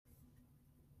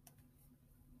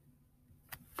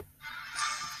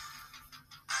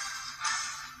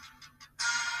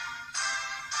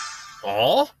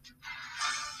Aw?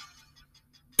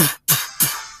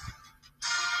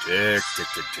 Tick, tick,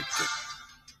 tick, tick, tick.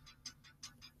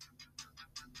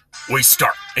 We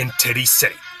start in Titty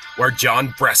City, where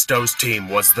John Brestow's team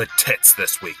was the tits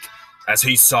this week, as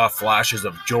he saw flashes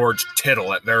of George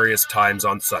Tittle at various times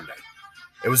on Sunday.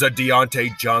 It was a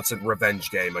Deontay Johnson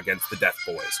revenge game against the Death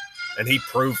Boys, and he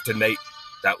proved to Nate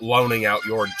that loaning out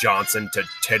your Johnson to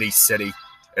Titty City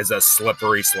is a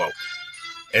slippery slope.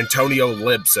 Antonio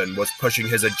Libson was pushing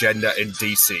his agenda in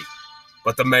D.C.,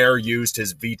 but the mayor used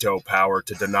his veto power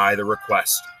to deny the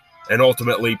request and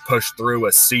ultimately pushed through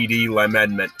a CD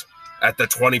amendment at the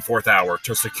 24th hour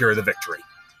to secure the victory.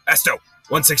 Esto,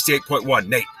 168.1.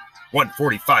 Nate,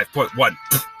 145.1.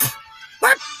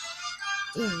 What?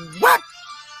 What?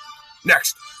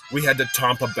 Next, we head to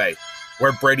Tampa Bay,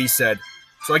 where Brady said,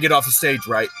 "So I get off the stage,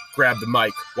 right? Grab the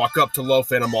mic, walk up to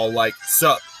Loaf, and I'm all like,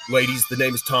 'Sup, ladies, the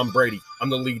name is Tom Brady. I'm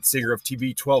the lead singer of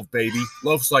TB12, baby.'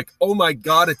 Loaf's like, 'Oh my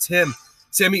God, it's him.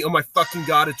 Sammy, oh my fucking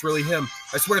God, it's really him.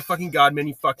 I swear to fucking God, man,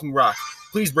 you fucking rock.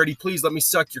 Please, Brady, please let me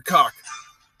suck your cock.'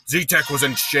 Z-Tech was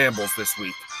in shambles this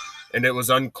week, and it was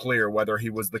unclear whether he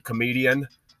was the comedian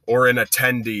or an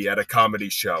attendee at a comedy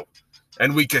show.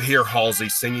 And we could hear Halsey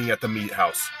singing at the meat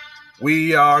house.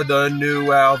 'We are the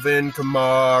new Alvin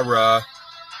Kamara,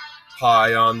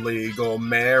 high on legal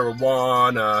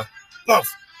marijuana.'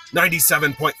 Loaf,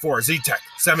 97.4. Z-Tech,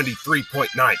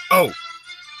 73.9. Oh,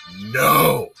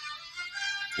 no.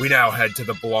 We now head to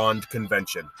the Blonde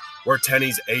Convention, where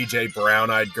Tenny's AJ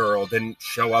Brown-Eyed Girl didn't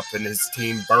show up and his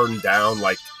team burned down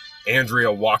like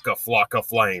Andrea Waka Flocka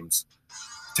Flames.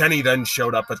 Tenny then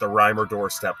showed up at the Reimer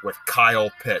doorstep with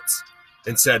Kyle Pitts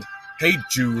and said, 'Hey,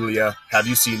 Julia, have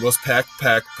you seen Will's peck,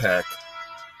 peck, peck?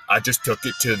 I just took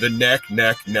it to the neck,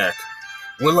 neck, neck.'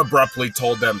 Will abruptly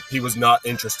told them he was not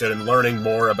interested in learning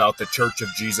more about the Church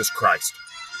of Jesus Christ,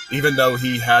 even though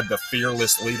he had the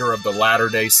fearless leader of the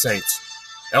Latter-day Saints,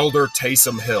 Elder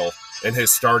Taysom Hill, in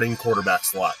his starting quarterback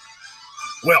slot.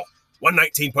 Will,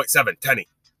 119.7. Tenny,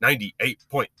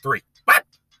 98.3. What?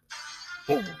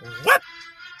 What?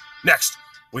 Next,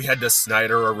 we head to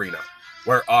Snyder Arena,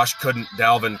 where Osh couldn't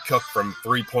Dalvin Cook from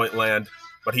three-point land,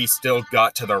 but he still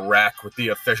got to the rack with the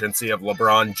efficiency of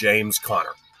LeBron James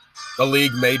Connor. The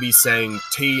league may be saying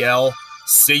TL,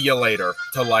 see you later,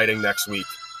 to Lighting next week,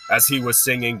 as he was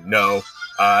singing, 'No,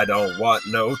 I don't want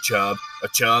no chub. A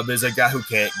chub is a guy who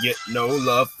can't get no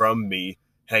love from me.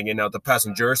 Hanging out the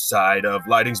passenger side of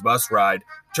Lighting's bus ride,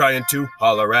 trying to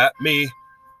holler at me.'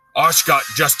 Osh got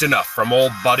just enough from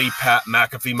old buddy Pat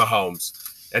McAfee Mahomes,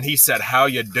 and he said, 'How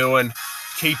you doing?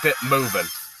 Keep it moving.'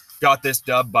 Got this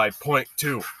dub by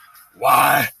 .2.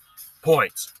 Why?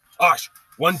 Points. Osh,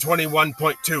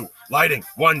 121.2. Lighting,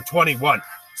 121.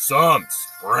 Some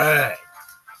spread.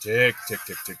 Tick, tick,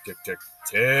 tick, tick, tick, tick.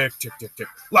 Tick, tick, tick, tick.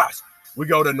 Last, we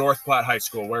go to North Platte High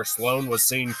School, where Sloan was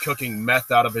seen cooking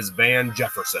meth out of his Van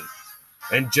Jefferson.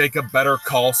 And Jacob better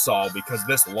call Saul, because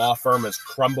this law firm is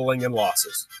crumbling in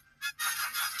losses.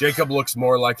 Jacob looks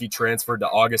more like he transferred to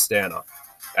Augustana,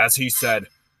 as he said,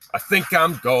 'I think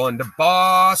I'm going to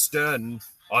Boston'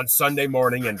 on Sunday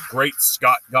morning, and great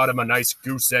Scott got him a nice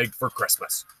goose egg for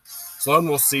Christmas. Sloan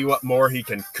will see what more he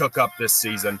can cook up this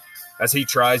season, as he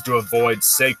tries to avoid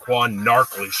Saquon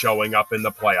Narkley showing up in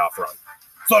the playoff run.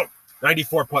 Sloan,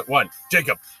 94.1.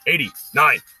 Jacob,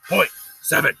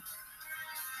 89.7.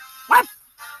 What?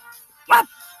 What?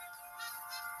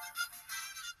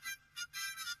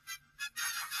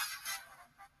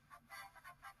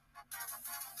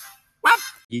 What?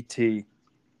 E.T.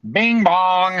 Bing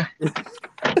bong.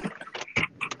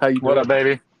 How you What doing? up,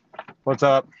 baby? What's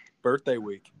up? Birthday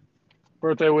week.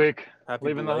 Birthday week. Happy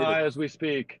Leaving the belated. high as we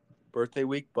speak. Birthday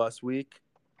week, bus week.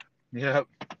 Yep.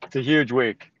 It's a huge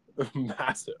week.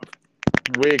 Massive.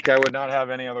 Week I would not have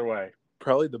any other way.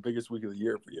 Probably the biggest week of the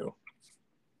year for you.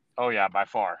 Oh, yeah, by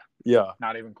far. Yeah.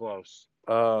 Not even close.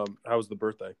 How was the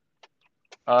birthday? It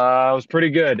was pretty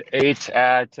good. Ate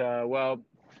at,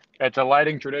 it's a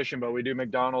Lighting tradition, but we do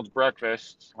McDonald's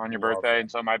breakfast on your Love birthday. that.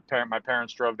 And so my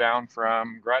parents drove down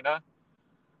from Gretna,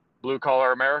 Blue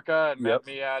Collar America, and Yep.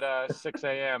 met me at 6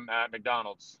 a.m. at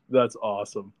McDonald's. That's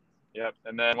awesome. Yep.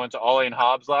 And then went to Ollie and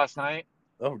Hobbs last night.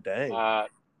 Oh, dang.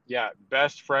 Yeah,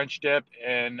 best French dip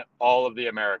in all of the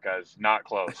Americas. Not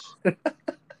close.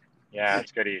 Yeah,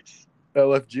 it's good eats.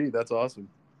 LFG, that's awesome.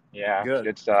 Yeah, Good.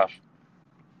 good stuff.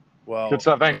 Well, Good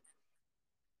stuff. Thanks.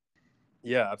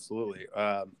 yeah, absolutely.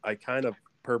 I kind of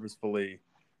purposefully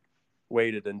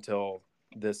waited until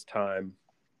this time.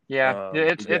 Yeah,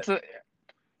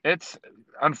 it's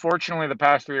unfortunately the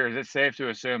past 3 years. It's safe to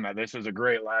assume that this was a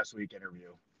great last week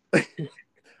interview.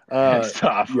 It's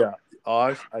tough. Yeah.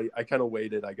 Osh, I kind of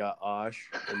waited. I got Osh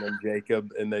and then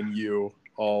Jacob and then you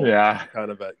all Yeah. kind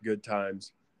of at good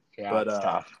times. Yeah, But it's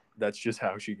tough. that's just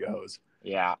how she goes.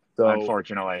 Yeah, So,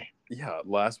 unfortunately. yeah,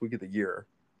 last week of the year,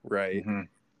 right? Mhm.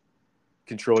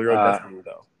 Control your own destiny,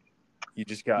 though. You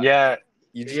just got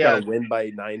to win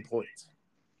by 9 points.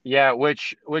 Yeah,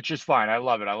 which is fine. I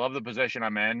love it. I love the position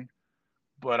I'm in,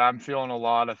 but I'm feeling a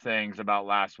lot of things about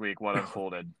last week, what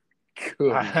unfolded.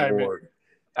 Good Lord.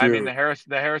 I mean, the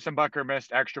Harrison Butker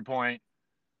missed extra point.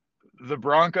 The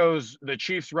Broncos, the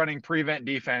Chiefs running prevent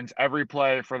defense every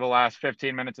play for the last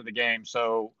 15 minutes of the game,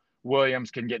 so Williams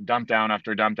can get dumped down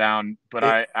after dump down, but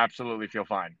I absolutely feel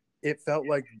fine. It felt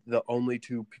like the only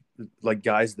two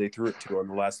guys they threw it to on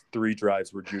the last 3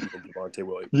 drives were Judy and Javonte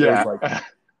Williams. Yeah. It was like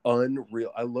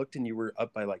unreal. I looked and you were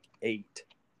up by like 8.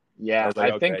 Yeah, I was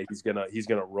like, okay, he's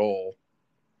gonna roll.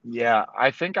 Yeah,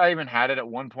 I think I even had it at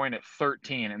one point at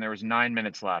 13, and there was 9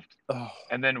 minutes left. Oh.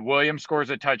 And then Williams scores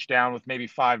a touchdown with maybe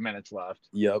 5 minutes left.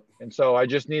 Yep. And so I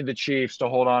just need the Chiefs to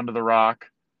hold on to the rock.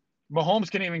 Mahomes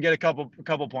can even get a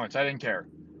couple points. I didn't care.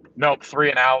 Nope,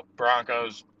 3 and out.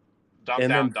 Broncos. Dump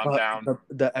down.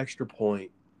 The extra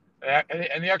point.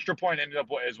 And the extra point ended up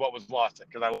is what was lost,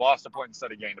 because I lost a point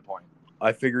instead of gained a point.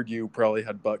 I figured you probably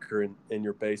had Butker in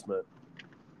your basement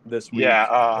this week,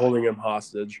 holding him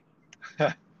hostage.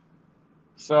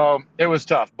 So it was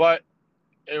tough, but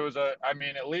it was at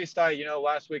least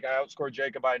last week I outscored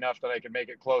Jacob by enough that I could make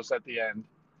it close at the end.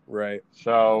 Right.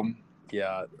 So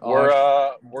yeah,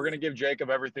 we're going to give Jacob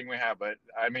everything we have, but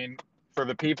I mean, for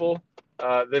the people,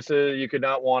 you could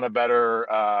not want a better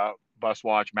bus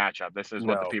watch matchup. This is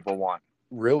what the people want.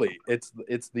 Really. It's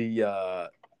the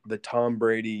Tom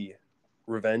Brady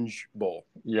Revenge Bowl.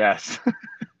 Yes.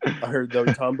 Or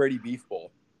the Tom Brady Beef Bowl.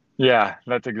 Yeah,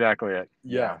 that's exactly it.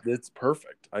 Yeah, it's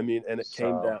perfect. I mean, and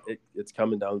came down. It's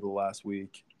coming down to the last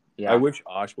week. Yeah. I wish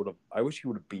he would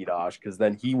have beat Osh, because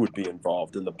then he would be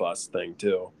involved in the bus thing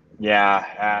too.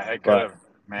 Yeah, it could have.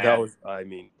 Man, that was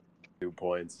 2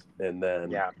 points, and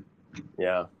then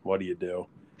what do you do?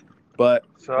 But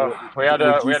so we had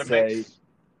a mix.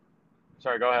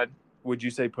 Sorry, go ahead. Would you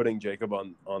say putting Jacob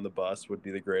on the bus would be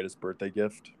the greatest birthday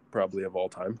gift probably of all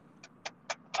time?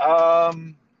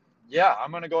 Yeah,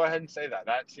 I'm going to go ahead and say that.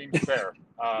 That seems fair.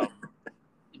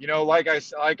 Like I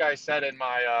said in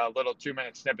my little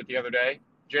 2-minute snippet the other day,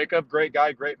 Jacob, great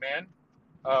guy, great man,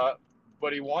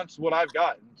 but he wants what I've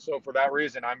got. So for that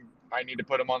reason, I need to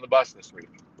put him on the bus this week.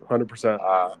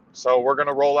 100%. So we're going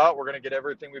to roll out. We're going to get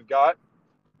everything we've got.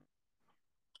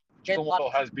 Jalen Waddle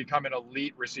has become an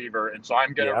elite receiver, and so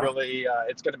I'm going to really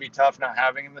it's going to be tough not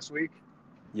having him this week.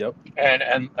 Yep.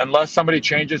 And unless somebody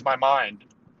changes my mind,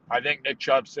 I think Nick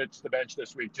Chubb sits the bench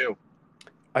this week too.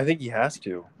 I think he has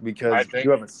to, because you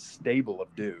have a stable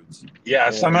of dudes. Yeah,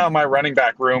 somehow my running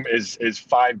back room is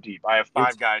 5 deep. I have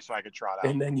 5 guys so I could trot out.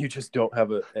 And then you just don't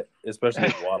have especially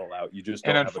with Waddle out, you just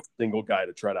don't have a single guy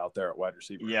to trot out there at wide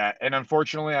receiver. Yeah, and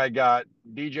unfortunately I got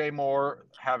DJ Moore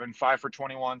having 5 for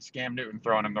 21, Scam Newton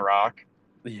throwing him the rock.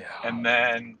 Yeah. And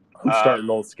then I'm starting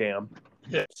old Scam.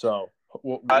 Yeah. So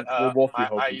we'll both be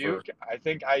hoping Ayuk, I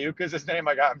think Ayuk is his name.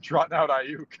 I'm trotting out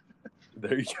Ayuk.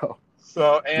 There you go.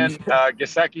 So, and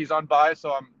Gesicki's on bye,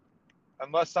 so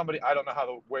unless somebody, I don't know how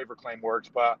the waiver claim works,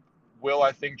 but Will,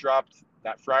 I think, dropped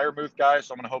that Freiermuth guy,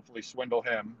 so I'm going to hopefully swindle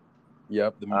him.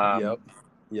 Yep.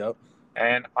 Yep.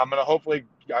 And I'm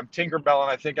Tinkerbell,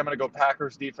 and I think I'm going to go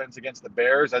Packers defense against the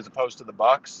Bears as opposed to the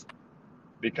Bucks,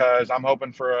 because I'm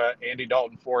hoping for a Andy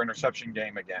Dalton 4 interception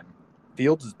game again.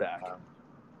 Fields is back.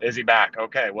 Is he back?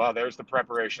 Okay, well, there's the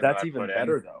preparation. That's even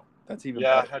better, though. That's even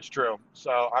better. Yeah, that's true.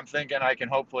 So I'm thinking I can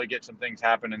hopefully get some things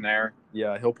happening there.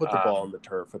 Yeah, he'll put the ball on the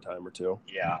turf a time or two.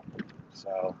 Yeah.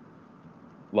 So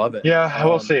love it. Yeah,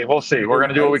 we'll see. We're going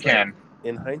to do what we can.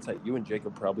 In hindsight, you and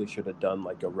Jacob probably should have done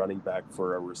like a running back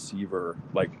for a receiver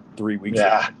like 3 weeks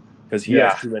ago. Because he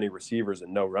has too many receivers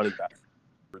and no running back.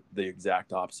 The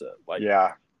exact opposite.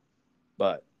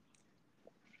 But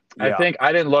I think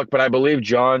I didn't look, but I believe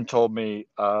John told me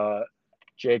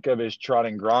Jacob is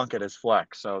trotting Gronk at his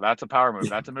flex. So that's a power move.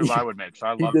 That's a move I would make. So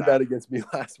I love that. He did that against me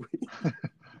last week.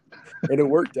 And it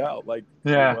worked out.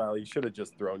 Well, he should have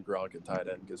just thrown Gronk at tight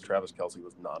end because Travis Kelce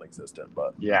was non-existent.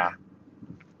 But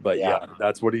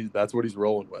that's what he's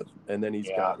rolling with. And then he's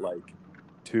got like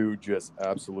 2 just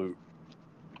absolute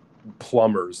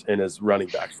plumbers in his running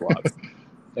back slots.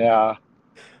 Yeah.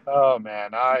 Oh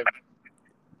man, I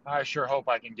sure hope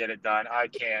I can get it done. I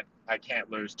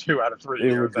can't lose 2 out of 3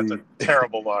 years. That's a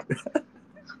terrible luck.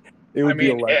 It would be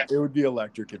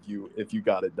electric if you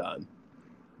got it done.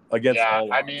 Against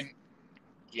all odds.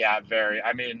 Very.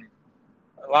 I mean,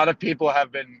 a lot of people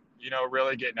have been,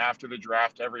 really getting after the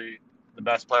draft every the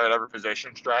best player at every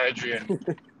position strategy.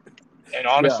 And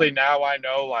honestly, now I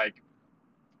know, like,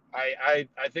 I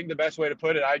think the best way to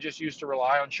put it, I just used to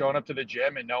rely on showing up to the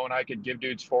gym and knowing I could give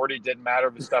dudes 40. Didn't matter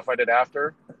the stuff I did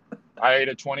after. I ate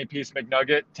a 20-piece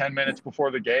McNugget 10 minutes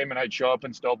before the game, and I'd show up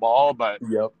and still ball. But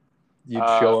yep, you'd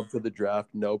show up to the draft,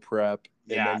 no prep,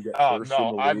 and then get first in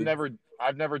the league.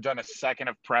 I've never done a second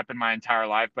of prep in my entire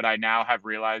life, but I now have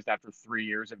realized after 3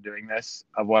 years of doing this,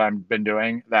 of what I've been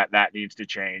doing, that needs to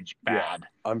change bad. Yeah.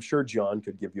 I'm sure John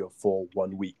could give you a full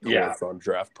 1 week course on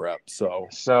draft prep. So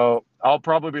I'll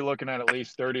probably be looking at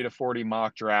least 30 to 40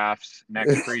 mock drafts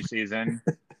next preseason.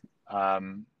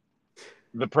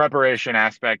 The preparation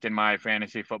aspect in my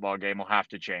fantasy football game will have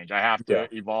to change. I have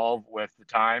to evolve with the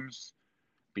times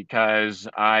because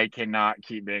I cannot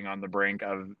keep being on the brink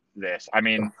of this. I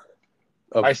mean,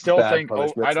 I still think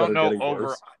I don't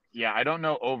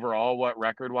know overall what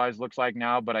record-wise looks like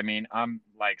now, but I mean, I'm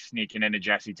like sneaking into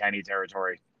Jesse Tenney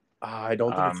territory. I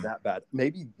don't think it's that bad.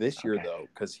 Maybe this year though,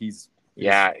 because he's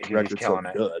killing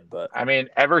it. Good, but I mean,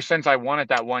 ever since I won it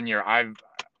that 1 year,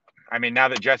 now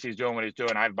that Jesse's doing what he's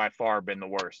doing, I've by far been the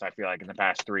worst. I feel like in the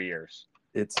past 3 years.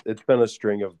 It's been a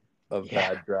string of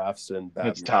bad drafts and bad.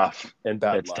 It's tough. And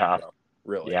bad. It's tough.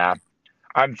 Really. Yeah.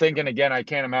 I'm thinking again. I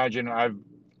can't imagine.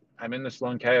 I'm in the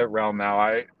Sloan K realm now.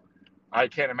 I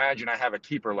can't imagine I have a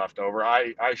keeper left over.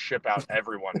 I ship out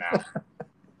everyone now.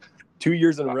 2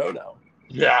 years in a row now.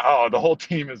 Yeah. Oh, the whole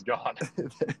team is gone.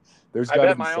 I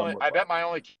bet my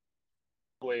only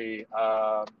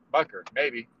Bucker,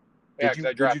 maybe. Yeah, did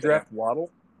you draft Waddle?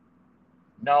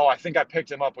 No, I think I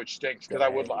picked him up, which stinks because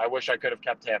I wish I could have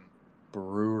kept him.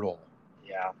 Brutal.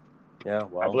 Yeah. Yeah.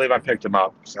 Well, I believe I picked him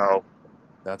up. So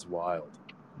that's wild.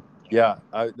 Yeah,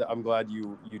 I'm glad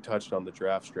you touched on the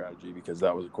draft strategy because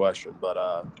that was a question.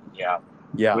 But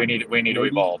yeah, we need to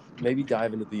evolve. Maybe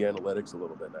dive into the analytics a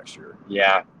little bit next year.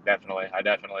 Yeah, definitely. I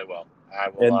definitely will. I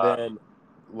will. And then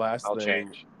last I'll thing,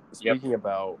 change. Speaking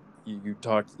about you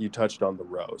touched on the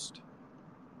roast.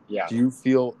 Yeah. Do you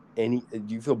feel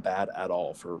bad at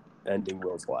all for ending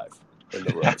Will's life in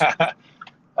the roast?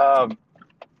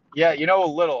 Yeah, a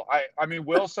little. I mean,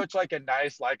 Will's such like a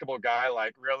nice, likable guy,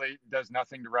 like really does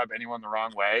nothing to rub anyone the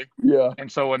wrong way. Yeah.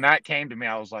 And so when that came to me,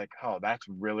 I was like, oh, that's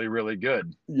really, really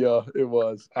good. Yeah, it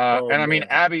was. I mean,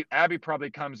 Abby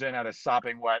probably comes in at a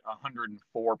sopping wet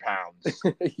 104 pounds.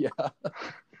 Yeah.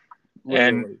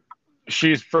 And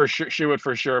she would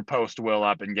for sure post Will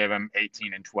up and give him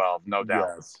 18 and 12, no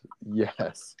doubt.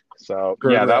 Yes. So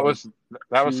yeah, that was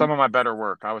some of my better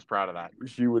work. I was proud of that.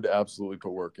 She would absolutely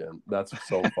put work in. That's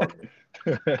so funny.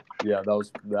 Yeah,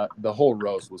 the whole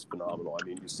roast was phenomenal. I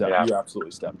mean, you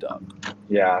absolutely stepped up.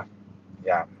 Yeah.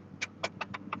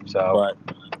 So,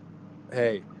 but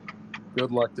hey,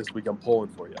 good luck this week. I'm pulling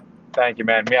for you. Thank you,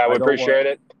 man. Yeah, I would appreciate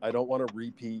it. I don't want to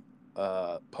repeat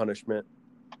punishment.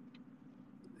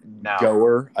 No.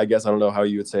 Goer, I guess. I don't know how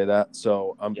you would say that.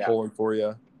 So I'm pulling for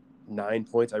you. 9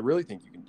 points. I really think you can